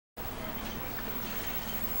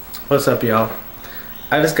What's up, y'all?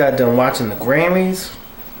 I just got done watching the Grammys.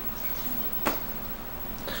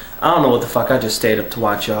 I don't know what the fuck I just stayed up to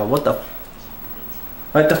watch, y'all. What the...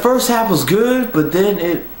 Like, the first half was good, but then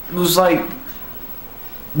it was like...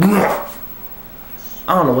 I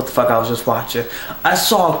don't know what the fuck I was just watching. I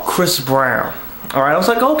saw Chris Brown. Alright, I was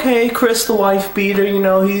like, okay, Chris the wife beater, you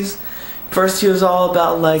know, he's... First he was all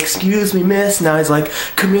about like, excuse me miss, now he's like,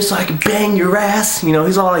 come here so I can bang your ass, you know,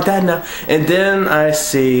 he's all like that now. And then I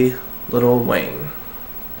see Lil Wayne.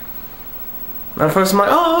 At first I'm like,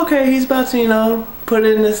 oh okay, he's about to, you know, put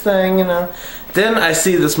in this thing, you know. Then I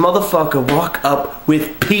see this motherfucker walk up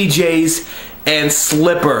with PJs and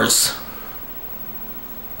slippers.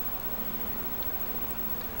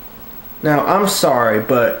 Now I'm sorry,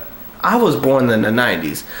 but I was born in the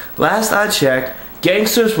 90s. Last I checked,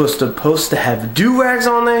 gangsters were supposed to have do-rags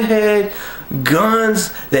on their head,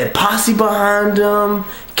 guns, their posse behind them,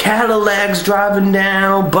 Cadillacs driving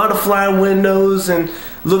down, butterfly windows, and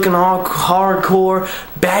looking all hardcore,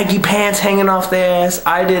 baggy pants hanging off their ass.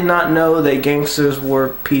 I did not know that gangsters wore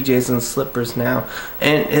PJs and slippers now.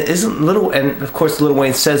 And and of course Lil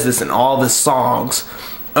Wayne says this in all of his songs.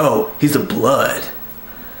 Oh, he's a blood.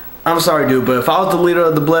 I'm sorry, dude, but if I was the leader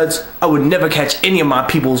of the Bloods, I would never catch any of my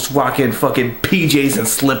peoples rocking fucking PJs and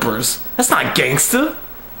slippers. That's not gangster.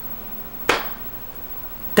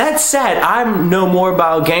 That's sad. I know more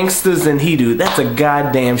about gangsters than he do. That's a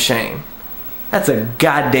goddamn shame. That's a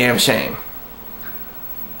goddamn shame.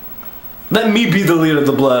 Let me be the leader of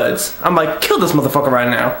the Bloods. I'm like, kill this motherfucker right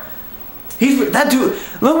now. That dude,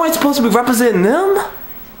 Lil Wayne's supposed to be representing them?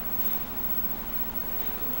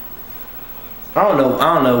 I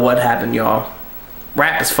don't know what happened, y'all.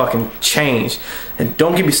 Rap has fucking changed. And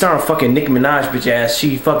don't get me started on fucking Nicki Minaj, bitch ass.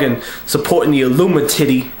 She fucking supporting the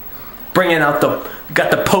Illuminati. Bringing out got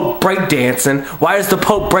the Pope breakdancing. Why is the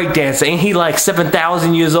Pope breakdancing? Ain't he like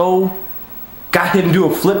 7,000 years old? Got him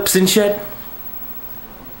doing flips and shit.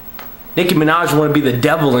 Nicki Minaj want to be the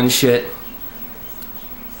devil and shit.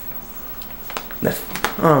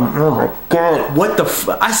 Oh my god. What the f...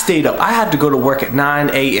 I stayed up. I have to go to work at 9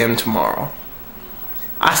 a.m. tomorrow.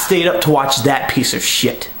 I stayed up to watch that piece of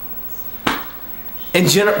shit. And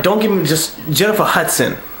Jennifer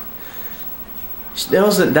Hudson. That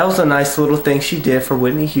was a nice little thing she did for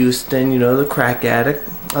Whitney Houston, you know, the crack addict.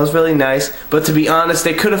 That was really nice. But to be honest,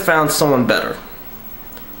 they could have found someone better.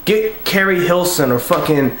 Get Carrie Hilson or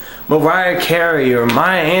fucking Mariah Carey or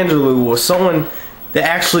Maya Angelou or someone that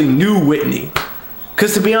actually knew Whitney.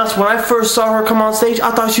 Because to be honest, when I first saw her come on stage,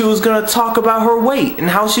 I thought she was going to talk about her weight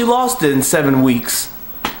and how she lost it in 7 weeks.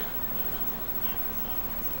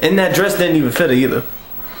 And that dress didn't even fit her either.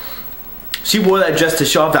 She wore that dress to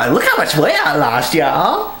show off, like, look how much weight I lost,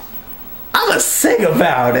 y'all. I'm gonna sing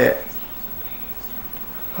about it.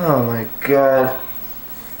 Oh my god.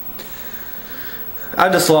 I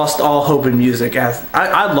just lost all hope in music.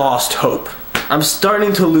 I lost hope. I'm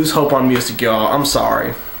starting to lose hope on music, y'all. I'm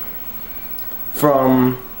sorry.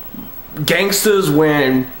 From gangsters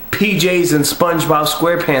wearing PJs and SpongeBob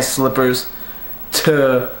SquarePants slippers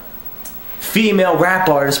to female rap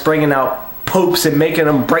artists bringing out popes and making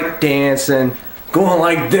them break dance and going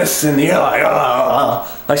like this and you're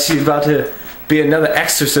like she's about to be another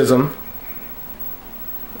exorcism.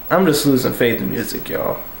 I'm just losing faith in music,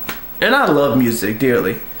 y'all. And I love music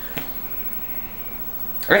dearly.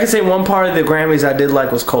 I can say one part of the Grammys I did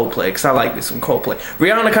like was Coldplay, because I like me some Coldplay.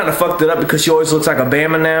 Rihanna kind of fucked it up because she always looks like a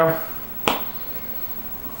Bama now.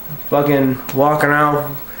 Fucking walking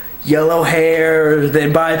around, yellow hair,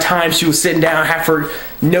 then by the time she was sitting down, half her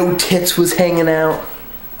no tits was hanging out.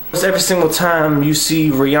 Every single time you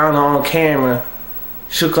see Rihanna on camera,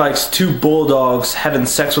 she looks like 2 bulldogs having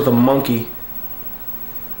sex with a monkey.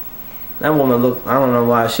 That woman looked, I don't know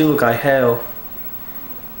why, she looked like hell.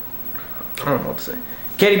 I don't know what to say.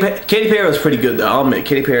 Katy Perry was pretty good though, I'll admit.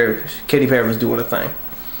 Katy Perry was doing a thing.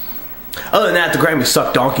 Other than that, the Grammys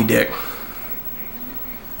sucked donkey dick.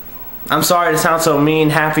 I'm sorry to sound so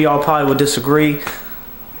mean. Half of y'all probably would disagree.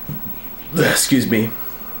 Excuse me.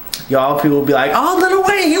 Y'all people will be like, oh, Lil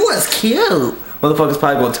Wayne, he was cute. Motherfuckers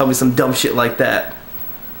probably gonna tell me some dumb shit like that.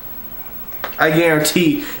 I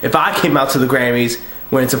guarantee if I came out to the Grammys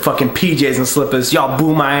wearing some fucking PJs and slippers, y'all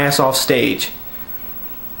boo my ass off stage.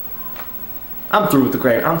 I'm through with the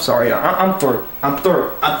Grammys. I'm sorry, y'all. I'm through. I'm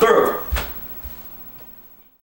through.